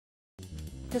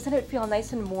Doesn't it feel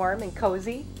nice and warm and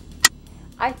cozy?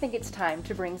 I think it's time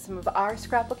to bring some of our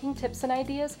scrapbooking tips and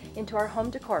ideas into our home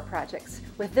decor projects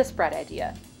with this bright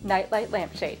idea, nightlight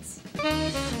lampshades.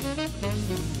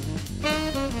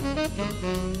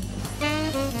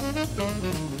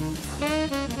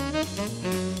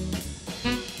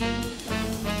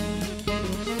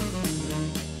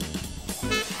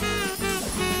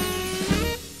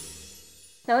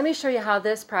 Now let me show you how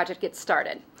this project gets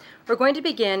started. We're going to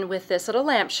begin with this little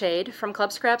lampshade from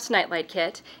Club Scrap's Nightlight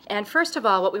Kit. And first of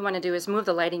all, what we want to do is move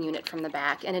the lighting unit from the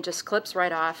back, and it just clips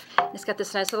right off. It's got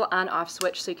this nice little on-off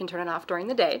switch so you can turn it off during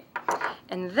the day.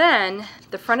 And then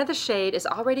the front of the shade is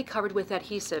already covered with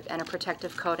adhesive and a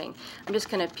protective coating. I'm just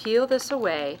going to peel this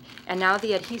away, and now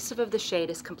the adhesive of the shade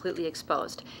is completely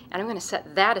exposed. And I'm going to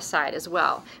set that aside as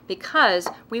well, because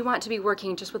we want to be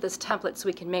working just with this template so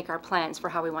we can make our plans for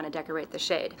how we want to decorate the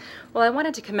shade. Well, I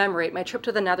wanted to commemorate my trip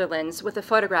to the Netherlands with a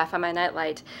photograph on my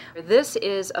nightlight. This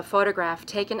is a photograph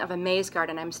taken of a maze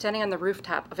garden. I'm standing on the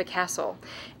rooftop of a castle,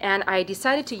 and I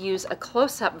decided to use a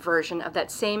close-up version of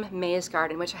that same maze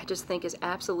garden, which I just think is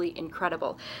absolutely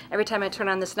incredible. Every time I turn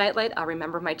on this nightlight, I'll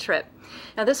remember my trip.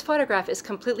 Now this photograph is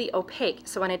completely opaque,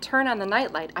 so when I turn on the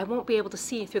nightlight, I won't be able to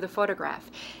see through the photograph,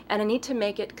 and I need to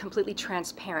make it completely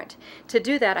transparent. To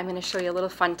do that, I'm going to show you a little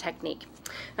fun technique.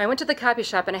 I went to the copy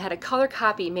shop and I had a color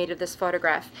copy made of this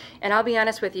photograph, and I'll be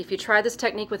honest with you, if you try this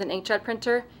technique with an inkjet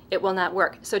printer, it will not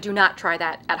work. So do not try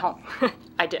that at home.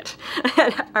 I did.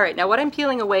 All right, now what I'm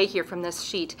peeling away here from this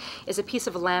sheet is a piece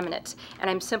of laminate, and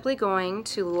I'm simply going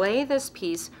to lay this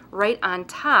piece right on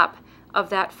top of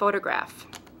that photograph.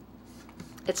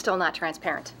 It's still not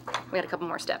transparent. We got a couple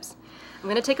more steps. I'm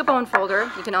going to take a bone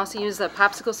folder. You can also use a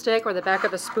popsicle stick or the back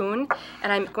of a spoon,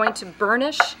 and I'm going to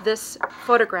burnish this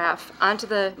photograph onto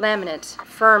the laminate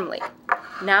firmly.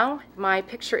 Now my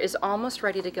picture is almost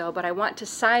ready to go, but I want to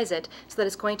size it so that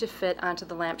it's going to fit onto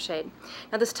the lampshade.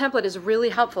 Now this template is really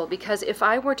helpful because if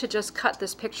I were to just cut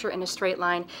this picture in a straight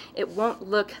line, it won't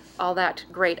look all that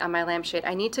great on my lampshade.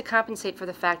 I need to compensate for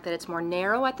the fact that it's more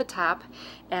narrow at the top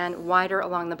and wider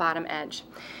along the bottom edge.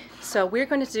 So we're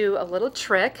going to do a little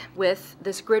trick with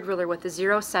this grid ruler with the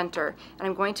 0 center, and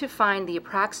I'm going to find the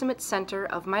approximate center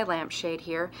of my lampshade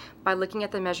here by looking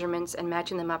at the measurements and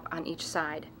matching them up on each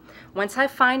side. Once I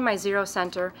find my 0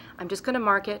 center, I'm just going to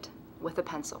mark it with a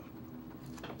pencil.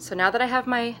 So now that I have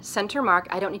my center mark,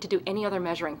 I don't need to do any other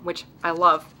measuring, which I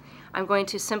love. I'm going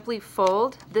to simply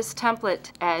fold this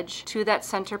template edge to that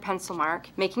center pencil mark,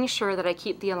 making sure that I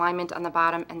keep the alignment on the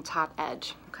bottom and top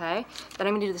edge. Okay? Then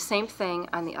I'm going to do the same thing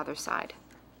on the other side.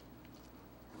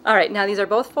 All right, now these are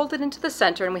both folded into the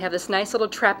center, and we have this nice little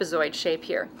trapezoid shape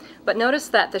here. But notice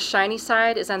that the shiny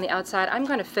side is on the outside. I'm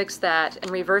going to fix that and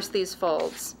reverse these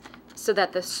folds so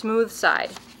that the smooth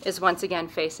side is once again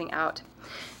facing out.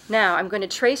 Now I'm going to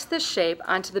trace this shape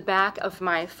onto the back of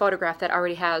my photograph that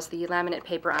already has the laminate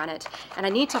paper on it, and I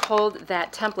need to hold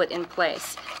that template in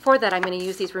place. For that, I'm going to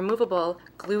use these removable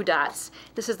glue dots.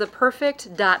 This is the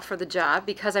perfect dot for the job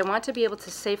because I want to be able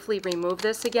to safely remove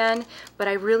this again, but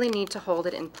I really need to hold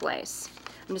it in place.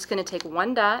 I'm just going to take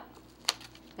one dot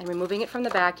and removing it from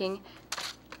the backing.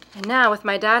 And now with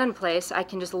my dot in place, I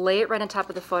can just lay it right on top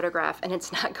of the photograph, and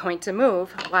it's not going to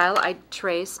move while I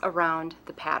trace around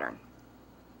the pattern.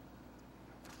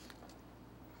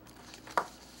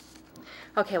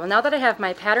 Okay, well now that I have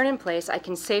my pattern in place, I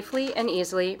can safely and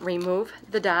easily remove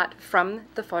the dot from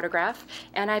the photograph,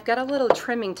 and I've got a little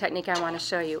trimming technique I want to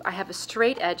show you. I have a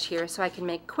straight edge here so I can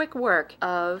make quick work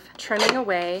of trimming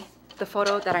away the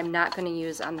photo that I'm not going to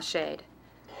use on the shade.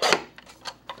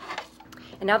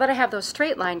 And now that I have those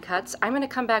straight line cuts, I'm going to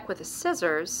come back with the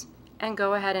scissors and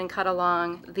go ahead and cut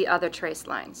along the other trace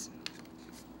lines.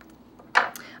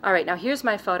 All right, now here's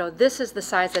my photo. This is the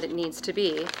size that it needs to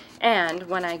be, and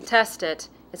when I test it,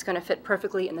 it's going to fit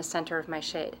perfectly in the center of my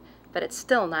shade, but it's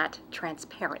still not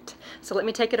transparent. So let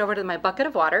me take it over to my bucket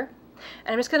of water,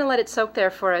 and I'm just going to let it soak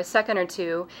there for a second or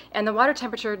two, and the water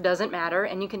temperature doesn't matter,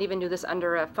 and you can even do this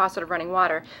under a faucet of running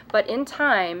water, but in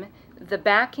time, the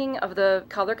backing of the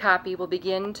color copy will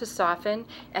begin to soften,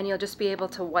 and you'll just be able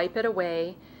to wipe it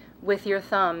away with your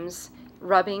thumbs,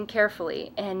 rubbing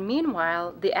carefully, and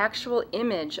meanwhile the actual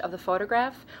image of the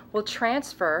photograph will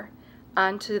transfer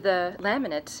onto the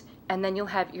laminate, and then you'll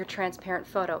have your transparent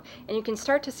photo. And you can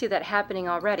start to see that happening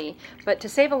already, but to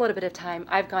save a little bit of time,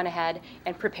 I've gone ahead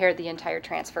and prepared the entire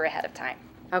transfer ahead of time.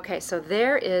 Okay, so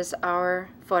there is our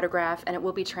photograph, and it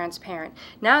will be transparent.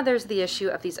 Now there's the issue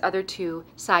of these other two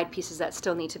side pieces that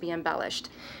still need to be embellished.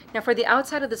 Now for the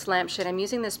outside of this lampshade, I'm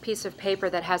using this piece of paper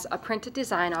that has a printed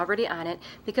design already on it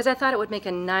because I thought it would make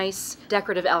a nice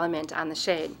decorative element on the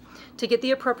shade. To get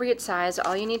the appropriate size,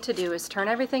 all you need to do is turn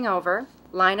everything over,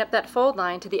 line up that fold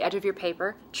line to the edge of your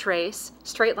paper, trace,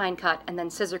 straight line cut, and then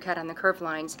scissor cut on the curved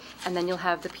lines, and then you'll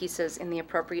have the pieces in the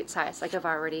appropriate size like I've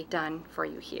already done for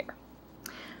you here.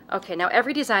 Okay, now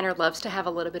every designer loves to have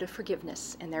a little bit of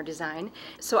forgiveness in their design,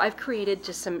 so I've created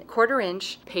just some 1/4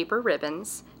 inch paper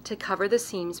ribbons to cover the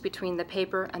seams between the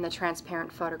paper and the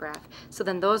transparent photograph. So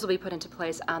then those will be put into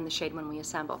place on the shade when we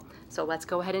assemble. So let's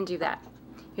go ahead and do that.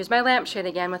 Here's my lampshade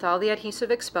again with all the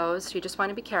adhesive exposed, so you just want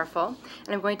to be careful.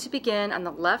 And I'm going to begin on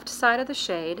the left side of the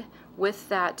shade with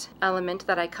that element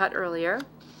that I cut earlier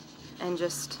and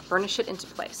just burnish it into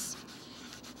place.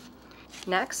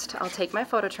 Next, I'll take my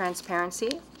photo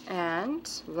transparency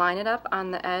and line it up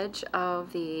on the edge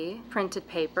of the printed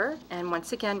paper and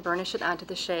once again burnish it onto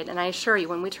the shade. And I assure you,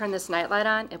 when we turn this nightlight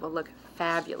on, it will look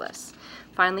fabulous.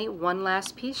 Finally, one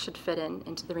last piece should fit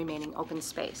into the remaining open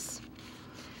space.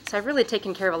 So I've really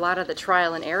taken care of a lot of the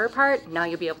trial and error part. Now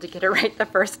you'll be able to get it right the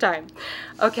first time.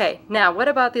 Okay, now what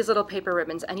about these little paper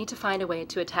ribbons? I need to find a way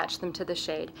to attach them to the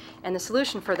shade. And the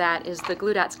solution for that is the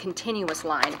Glue Dots continuous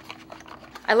line.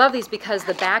 I love these because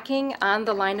the backing on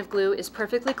the line of glue is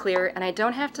perfectly clear and I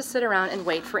don't have to sit around and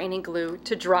wait for any glue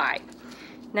to dry.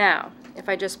 Now, if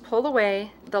I just pull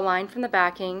away the line from the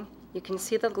backing, you can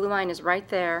see the glue line is right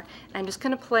there. And I'm just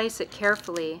going to place it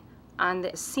carefully on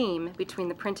the seam between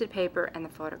the printed paper and the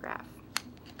photograph.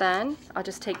 Then I'll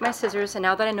just take my scissors, and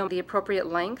now that I know the appropriate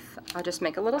length, I'll just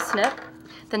make a little snip.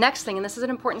 The next thing, and this is an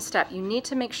important step, you need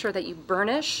to make sure that you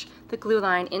burnish the glue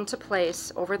line into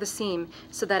place over the seam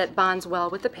so that it bonds well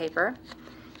with the paper.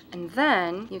 And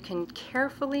then you can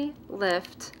carefully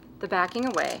lift the backing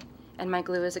away and my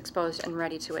glue is exposed and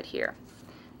ready to adhere.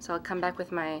 So I'll come back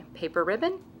with my paper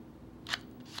ribbon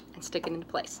and stick it into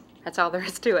place. That's all there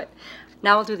is to it.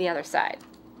 Now we'll do the other side.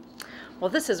 Well,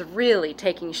 this is really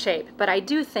taking shape, but I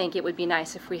do think it would be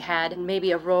nice if we had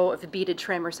maybe a row of beaded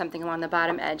trim or something along the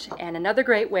bottom edge. And another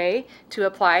great way to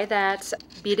apply that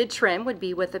beaded trim would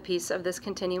be with a piece of this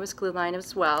continuous glue line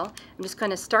as well. I'm just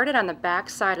going to start it on the back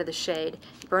side of the shade,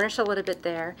 burnish a little bit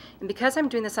there, and because I'm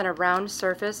doing this on a round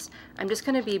surface, I'm just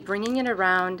going to be bringing it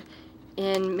around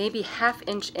in maybe 1/2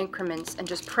 inch increments and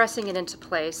just pressing it into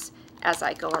place as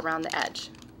I go around the edge.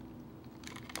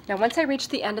 Now once I reach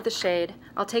the end of the shade,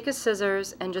 I'll take a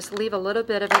scissors and just leave a little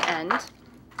bit of an end,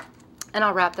 and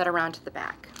I'll wrap that around to the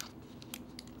back.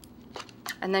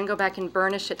 And then go back and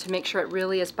burnish it to make sure it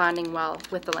really is bonding well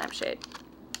with the lampshade.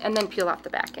 And then peel off the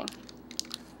backing.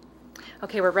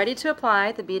 Okay, we're ready to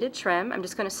apply the beaded trim. I'm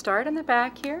just going to start on the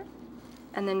back here,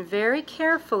 and then very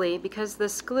carefully, because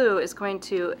this glue is going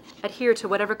to adhere to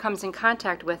whatever comes in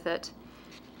contact with it,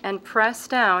 and press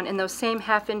down in those same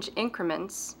 1/2 inch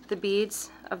increments the beads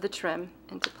of the trim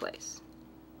into place.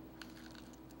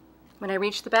 When I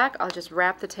reach the back, I'll just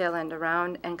wrap the tail end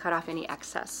around and cut off any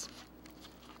excess.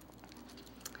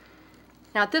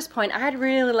 Now at this point, I'd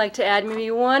really like to add maybe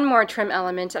one more trim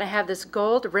element, and I have this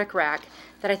gold rickrack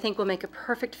that I think will make a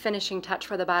perfect finishing touch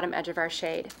for the bottom edge of our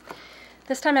shade.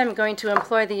 This time I'm going to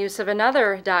employ the use of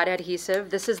another dot adhesive.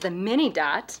 This is the mini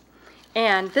dot.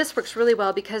 And this works really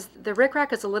well because the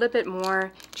rickrack is a little bit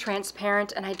more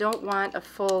transparent and I don't want a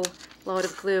full load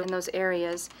of glue in those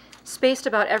areas. Spaced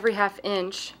about every 1/2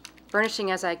 inch, burnishing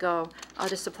as I go, I'll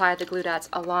just apply the glue dots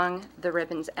along the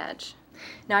ribbon's edge.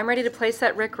 Now I'm ready to place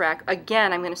that rickrack.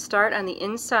 Again, I'm going to start on the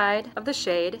inside of the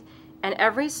shade, and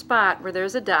every spot where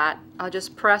there's a dot, I'll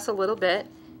just press a little bit,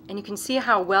 and you can see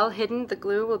how well hidden the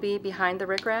glue will be behind the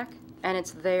rickrack, and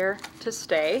it's there to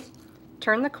stay.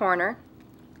 Turn the corner.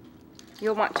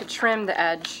 You'll want to trim the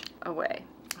edge away.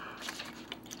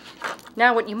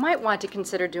 Now what you might want to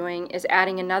consider doing is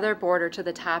adding another border to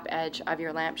the top edge of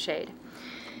your lampshade.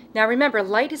 Now remember,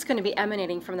 light is going to be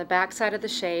emanating from the back side of the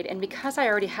shade, and because I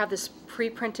already have this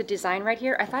pre-printed design right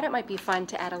here, I thought it might be fun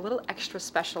to add a little extra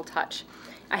special touch.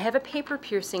 I have a paper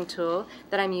piercing tool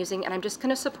that I'm using, and I'm just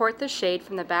going to support the shade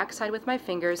from the back side with my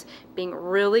fingers, being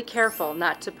really careful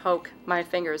not to poke my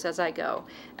fingers as I go.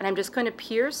 And I'm just going to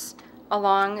pierce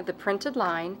along the printed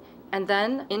line and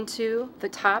then into the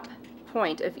top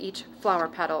point of each flower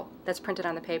petal that's printed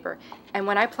on the paper. And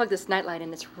when I plug this nightlight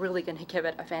in, it's really going to give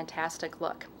it a fantastic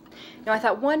look. Now I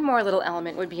thought one more little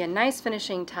element would be a nice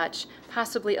finishing touch,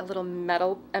 possibly a little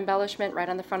metal embellishment right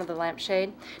on the front of the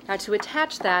lampshade. Now to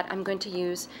attach that, I'm going to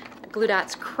use Glue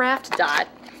Dot's Craft Dot,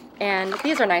 and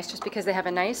these are nice just because they have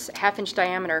a nice 1/2 inch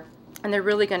diameter, and they're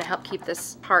really going to help keep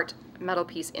this part metal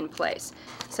piece in place.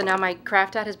 So now my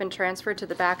craft dot has been transferred to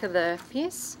the back of the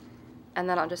piece, and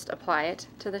then I'll just apply it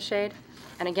to the shade.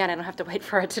 And again, I don't have to wait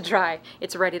for it to dry.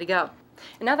 It's ready to go.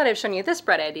 And now that I've shown you this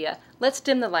bright idea, let's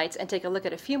dim the lights and take a look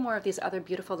at a few more of these other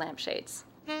beautiful lampshades.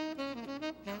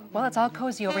 Well, it's all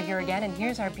cozy over here again, and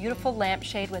here's our beautiful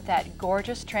lampshade with that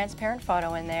gorgeous transparent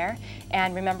photo in there.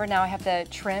 And remember, now I have the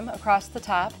trim across the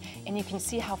top, and you can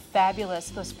see how fabulous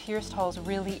those pierced holes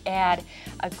really add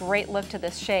a great look to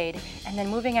this shade. And then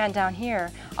moving on down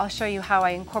here, I'll show you how I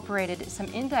incorporated some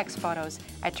index photos.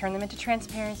 I turned them into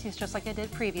transparencies just like I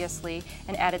did previously,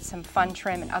 and added some fun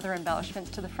trim and other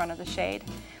embellishments to the front of the shade.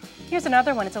 Here's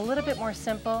another one. It's a little bit more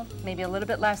simple, maybe a little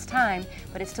bit less time,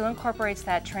 but it still incorporates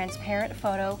that transparent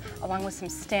photo along with some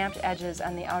stamped edges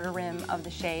on the outer rim of the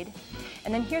shade.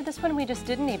 And then here, this one we just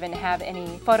didn't even have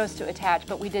any photos to attach,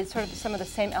 but we did sort of some of the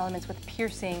same elements with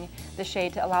piercing the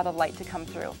shade to allow the light to come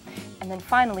through. And then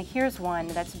finally, here's one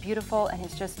that's beautiful and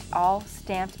it's just all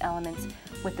stamped elements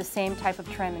with the same type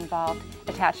of trim involved,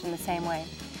 attached in the same way.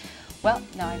 Well,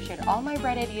 now I've shared all my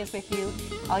bright ideas with you.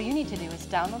 All you need to do is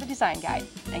download the design guide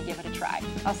and give it a try.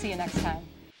 I'll see you next time.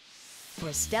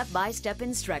 For step-by-step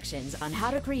instructions on how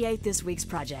to create this week's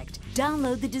project,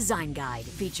 download the design guide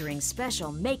featuring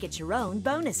special make-it-your-own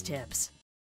bonus tips.